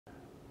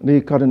The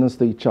Kaduna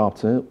State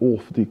chapter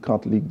of the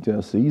Catholic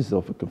Diocese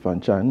of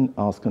Kafanchan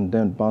has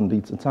condemned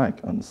bandits' attack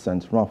on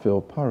St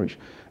Raphael parish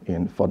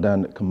in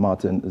Fadan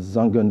Kamattan,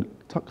 Zangon,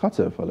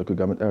 Kataf, a local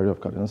government area of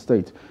Kaduna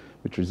State,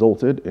 which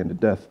resulted in the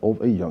death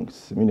of a young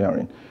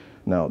seminarian.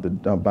 Now, the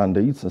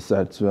bandits are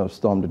said to have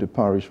stormed the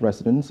parish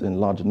residence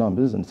in large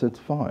numbers and set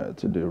fire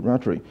to the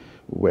rectory,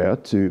 where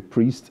two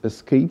priests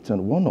escaped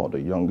and one other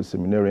young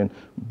seminarian,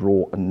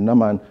 Bro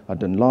Naman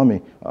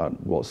Danlami,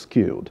 was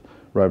killed.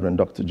 Reverend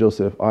Dr.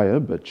 Joseph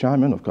Hayab,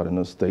 chairman of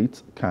Kaduna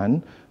State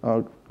CAN,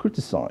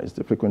 criticized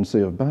the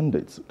frequency of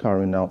bandits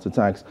carrying out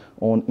attacks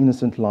on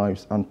innocent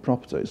lives and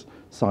properties,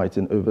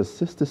 citing over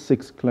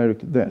 66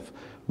 cleric deaths,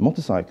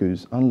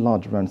 motorcycles and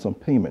large ransom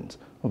payments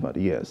over the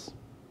years.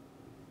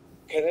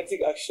 Kinetic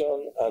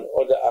action and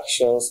other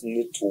actions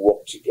need to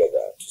work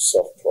together to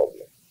solve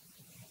problems.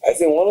 I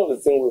think one of the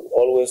things we've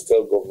always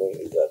tell government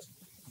is that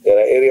there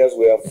are areas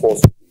where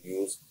force will be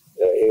used,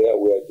 there are areas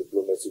where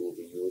diplomacy will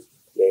be used,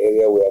 the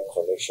area where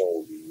connection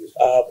will be used.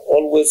 I have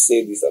always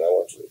said this and I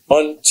want to.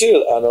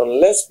 Until and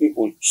unless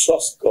people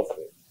trust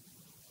government,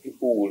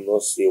 people will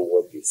not say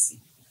what they see.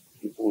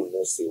 People will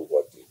not say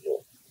what they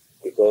know.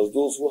 Because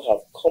those who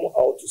have come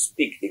out to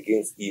speak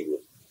against evil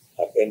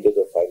have ended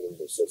up finding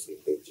themselves in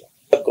danger.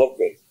 The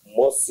government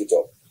must sit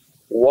up.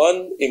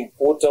 One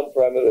important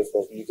primary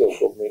responsibility of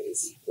government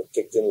is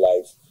protecting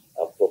lives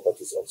and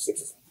properties of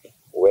citizens.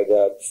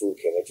 Whether through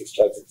kinetic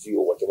strategy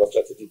or whatever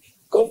strategy,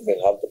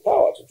 government have the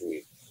power to do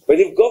it. But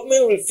if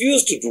government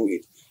refuse to do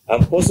it,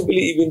 and possibly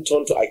even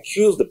turn to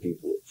accuse the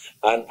people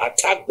and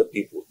attack the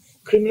people,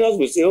 criminals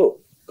will say,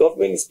 oh,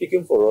 government is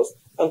speaking for us,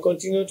 and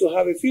continue to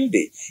have a field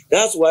day.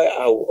 That's why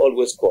I will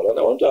always call, and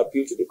I want to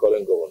appeal to the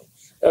current governor.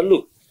 And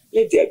look,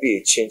 let there be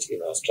a change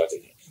in our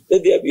strategy.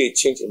 Let there be a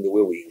change in the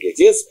way we engage.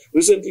 Yes,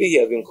 recently he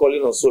has been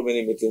calling on so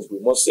many meetings. We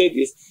must say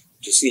this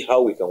to see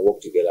how we can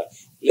work together.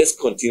 Let's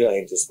continue and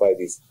intensify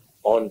this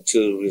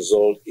until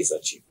result is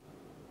achieved.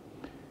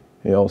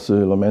 He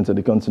also lamented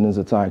the continuous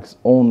attacks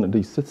on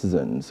the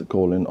citizens,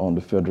 calling on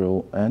the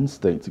federal and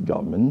state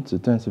government to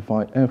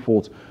intensify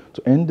efforts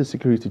to end the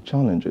security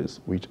challenges,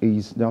 which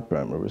is their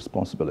primary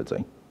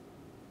responsibility.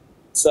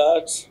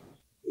 Sad,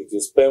 it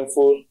is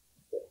painful.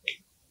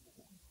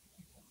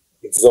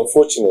 It is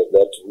unfortunate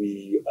that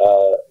we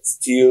are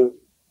still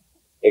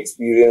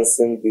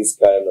experiencing this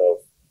kind of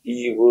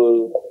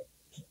evil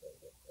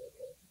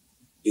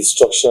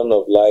destruction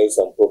of lives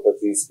and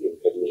properties in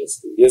Kaduna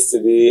State.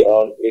 Yesterday,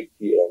 around 8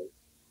 p.m.,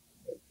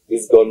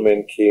 this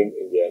gunmen came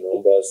in their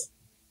numbers.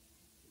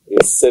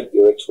 They set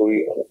the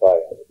rectory on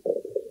fire.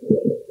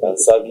 And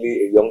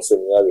sadly, a young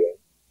seminarian,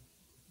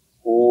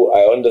 who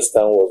I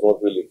understand was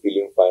not really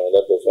feeling fine, and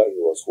that was why he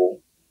was home,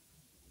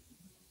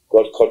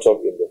 got caught up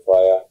in the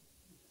fire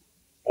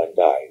and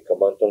died.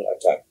 Commandant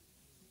attack.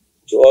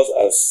 To us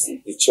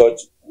as the church,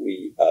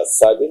 we are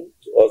saddened.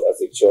 To us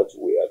as a church,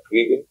 we are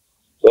grieving.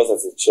 To us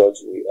as a church,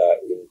 we are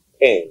in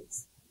pain.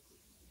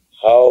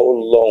 How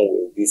long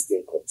will this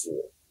thing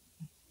continue?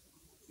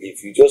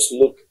 If you just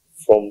look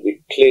from the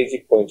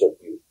clergy point of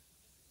view,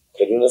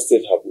 Kaduna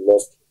State have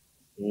lost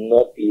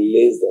not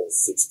less than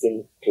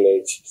 16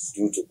 clergies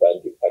due to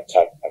bandit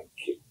attack and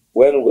kill.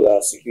 When will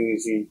our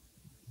security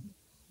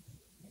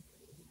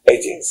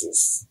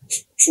agencies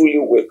truly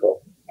wake up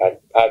and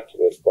act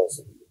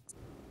responsibly?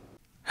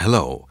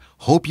 Hello,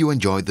 hope you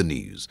enjoyed the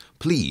news.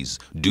 Please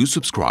do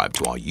subscribe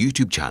to our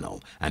YouTube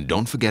channel and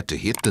don't forget to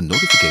hit the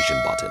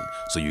notification button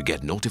so you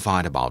get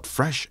notified about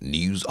fresh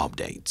news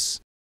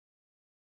updates.